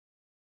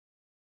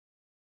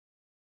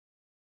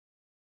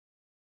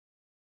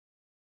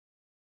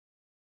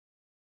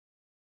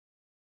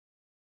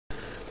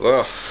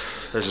Well,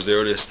 this is the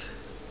earliest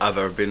I've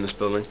ever been in this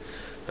building,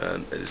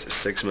 and it is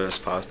 6 minutes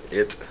past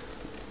 8.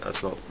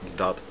 That's not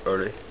that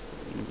early.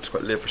 It's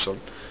quite late for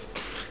some.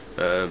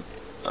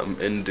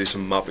 I'm in to do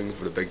some mapping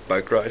for the big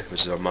bike ride,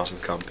 which is our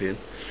massive campaign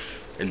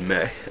in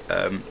May.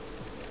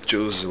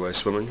 Jules is away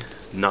swimming.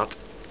 Nat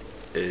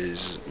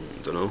is,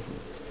 I don't know,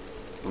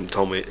 and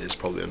Tommy is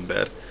probably in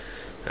bed.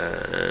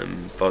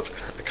 But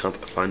I can't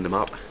find the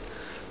map,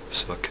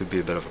 so that could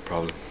be a bit of a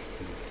problem.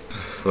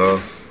 Well,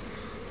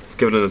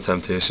 give it a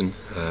temptation.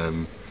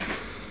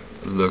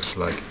 It looks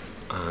like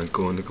I'm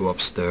going to go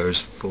upstairs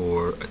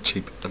for a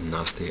cheap and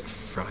nasty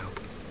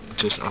fry-up,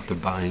 just after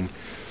buying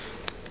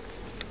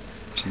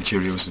some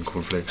Cheerios and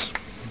cornflakes.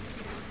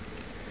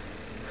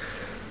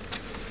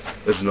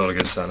 This is not a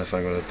good sign if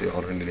I'm going to do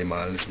 180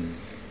 miles in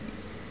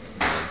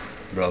a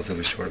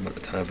relatively short amount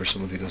of time for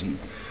someone who doesn't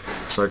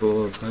cycle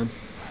all the time.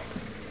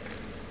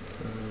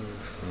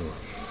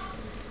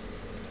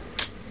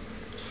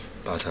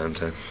 Bad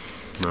times, eh?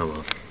 Oh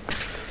well.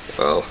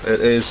 Well,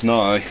 it is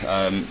now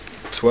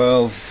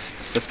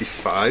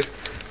 12:55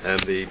 and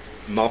the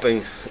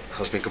mopping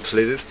has been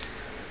completed.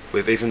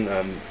 We've even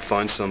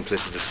found some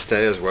places to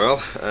stay as well.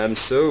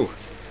 So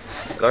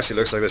it actually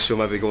looks like this show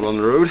might be going on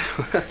the road.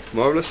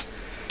 Marvellous.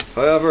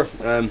 However,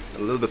 a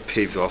little bit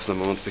peeved off in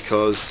the moment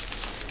because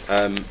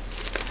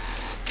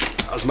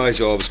as my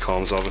job as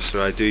comms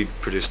officer, I do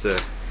produce the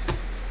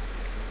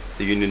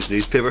union's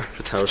newspaper,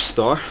 the Terrace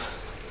Star.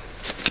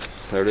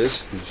 There it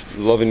is.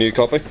 Lovely new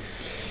copy.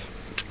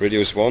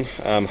 Radio's 1.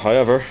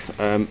 However,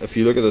 if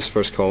you look at this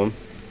first column,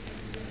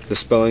 the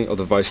spelling of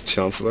the Vice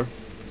Chancellor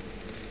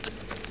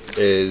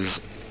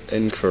is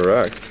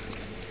incorrect.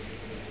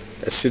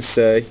 It should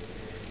say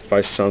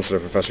Vice Chancellor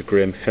Professor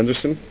Graham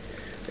Henderson.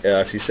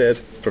 As he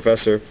said,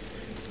 Professor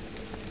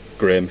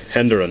Graham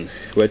Henderin,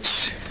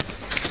 which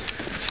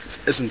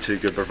isn't too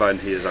good,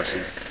 providing he is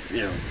actually,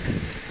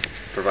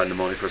 providing the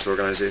money for this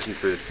organisation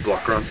through the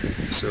block grant.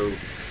 So,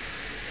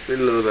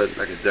 feeling a little bit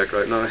like a dick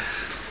right now.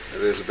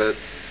 It is a bit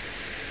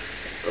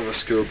of a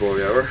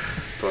schoolboy hour,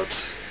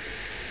 but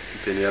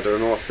being the editor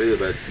and all, I feel a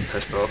bit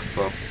pissed off,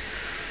 but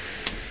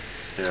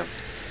yeah,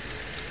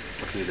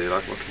 what can you do,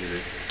 like, what can you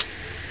do?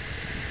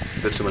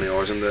 Put so many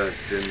hours into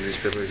doing the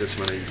newspaper, put so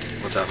much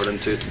effort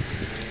into it.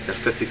 Got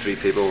 53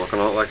 people working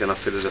on it, like, and I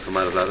feel as if I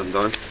might have let them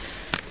down.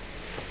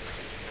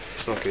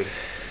 It's not good.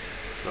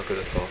 Not good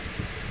at all.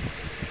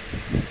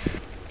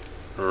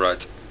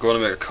 Right, going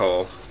to make a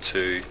call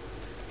to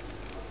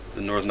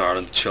the Northern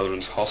Ireland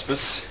Children's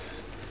Hospice.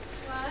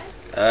 Why?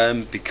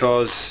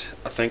 Because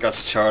I think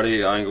that's a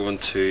charity I'm going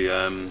to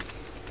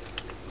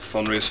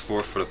fundraise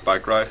for the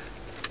bike ride.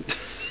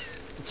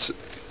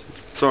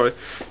 Sorry.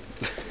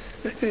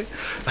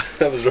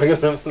 I was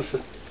ringing them.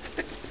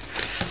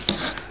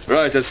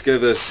 Right, let's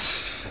get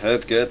this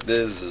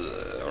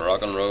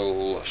rock and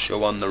roll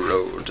show on the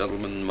road.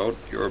 Gentlemen, motor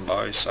your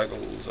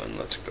bicycles and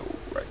let's go.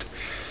 Right.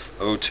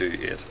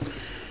 028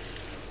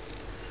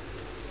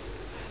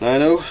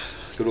 90,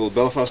 good old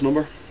Belfast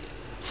number,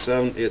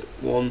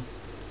 781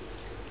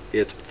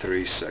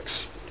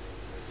 836.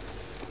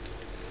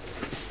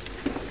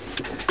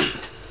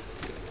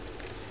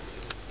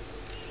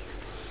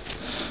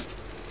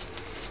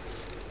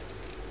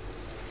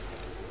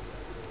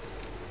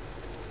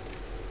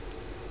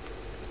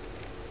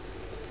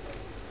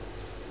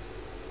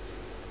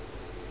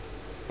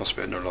 Must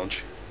be in their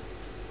lunch.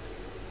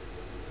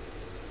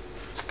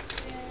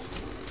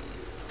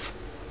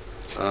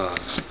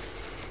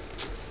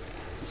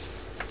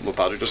 My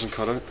battery doesn't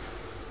cut out.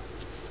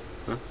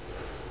 Huh?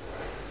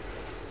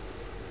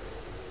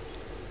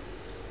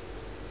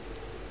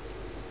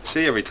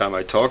 See, every time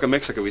I talk it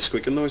makes like a wee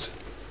squeaking noise.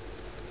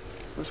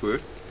 That's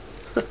weird.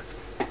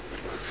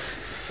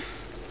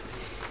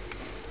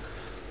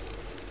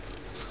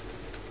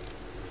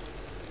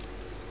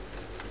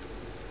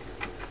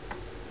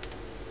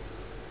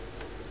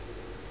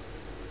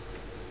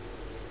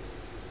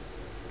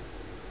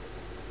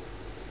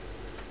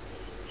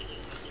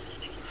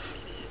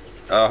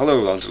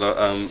 Hello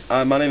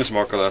Angela, my name is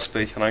Mark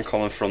Gillespie and I'm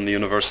calling from the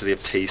University of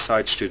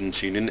Teesside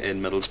Students' Union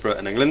in Middlesbrough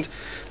in England.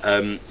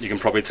 You can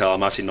probably tell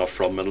I'm actually not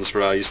from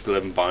Middlesbrough. I used to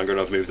live in Bangor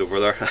and I've moved over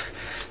there.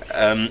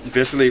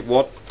 Basically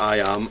what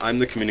I'm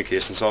the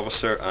communications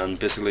officer, and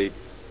basically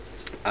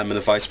I'm in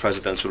a vice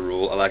presidential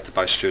role elected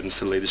by students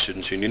to lead the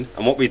Students' Union.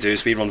 And what we do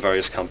is we run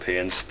various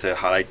campaigns to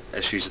highlight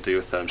issues to do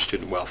with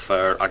student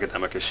welfare,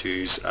 academic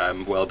issues,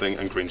 wellbeing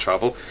and green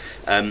travel.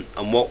 And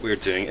what we're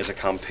doing is a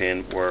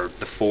campaign where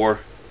the 4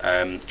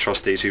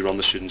 trustees who run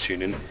the Students'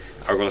 Union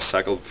are going to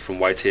cycle from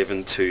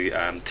Whitehaven to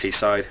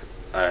Teesside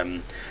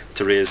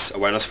to raise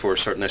awareness for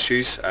certain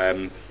issues.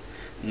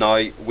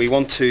 Now we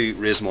want to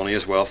raise money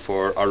as well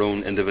for our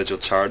own individual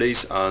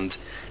charities, and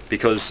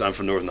because I'm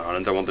from Northern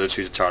Ireland I wanted to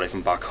choose a charity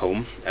from back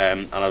home,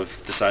 and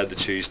I've decided to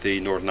choose the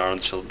Northern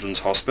Ireland Children's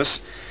Hospice.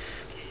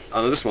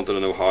 And I just wanted to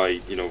know how,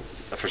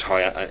 if there's how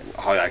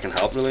I can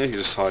help really,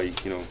 just how,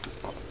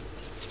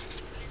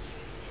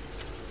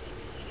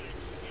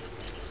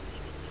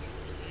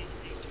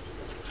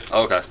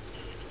 Okay.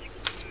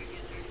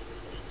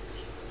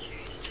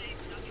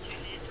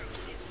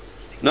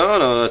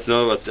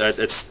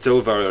 It's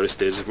still very early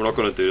stages. We're not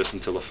going to do this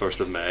until the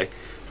 1st of May.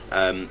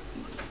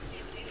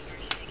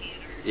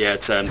 Yeah,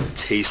 it's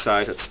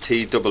Teesside. It's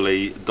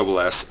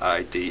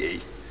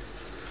Teesside.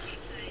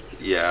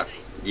 Yeah,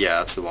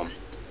 that's the one.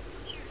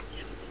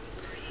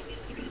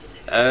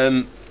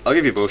 I'll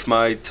give you both.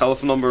 My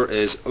telephone number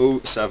is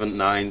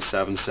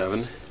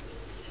 07977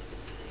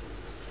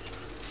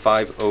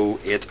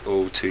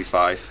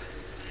 508025.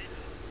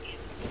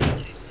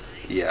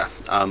 Yeah,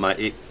 and my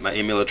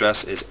email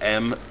address is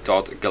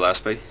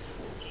m.gillespie.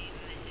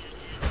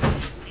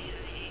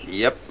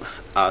 Yep,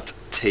 at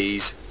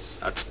T's,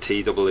 that's TEE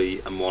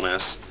and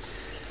 1S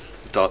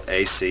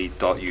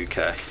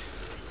 .ac.uk.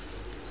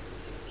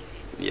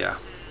 Yeah.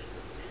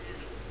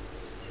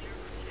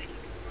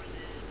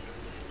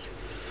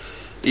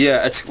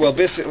 Yeah, it's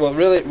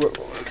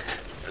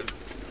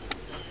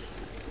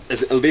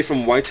it'll be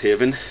from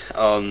Whitehaven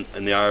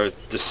in the hour.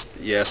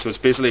 So it's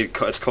basically,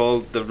 it's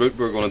called, the route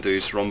we're going to do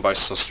is run by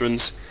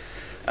Sustrans.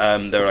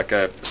 They're like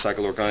a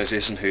cycle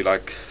organisation who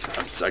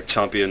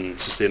champion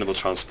sustainable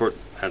transport,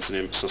 hence the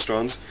name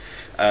Sustrans.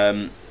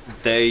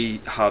 They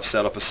have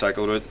set up a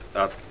cycle route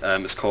at,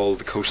 it's called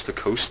the Coast to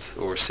Coast,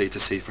 or Sea to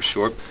Sea for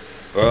short.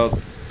 Well,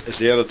 it's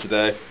the end of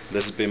today.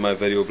 This has been my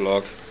video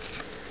blog.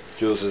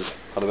 Jules has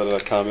had a bit of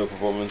a cameo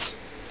performance.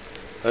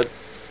 It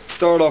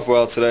started off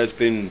well today. It's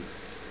been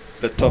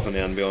a bit tough in the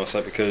end, to be honest,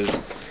 because,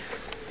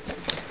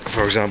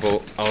 for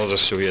example, I'll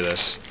just show you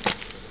this.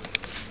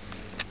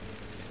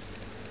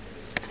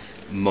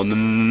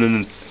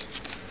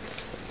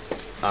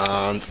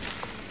 And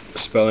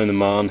spelling the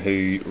man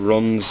who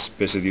runs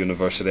basically the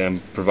university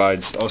and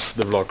provides us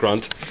the vlog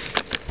grant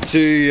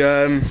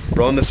to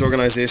run this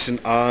organisation,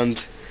 and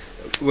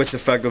which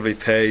effectively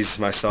pays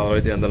my salary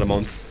at the end of the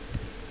month.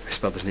 I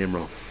spelled his name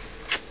wrong,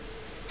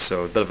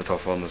 so a bit of a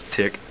tough one to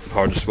take,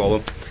 hard to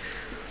swallow,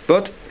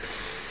 but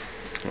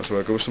that's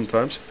where it goes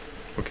sometimes.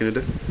 What can you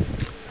do?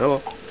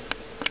 Hello.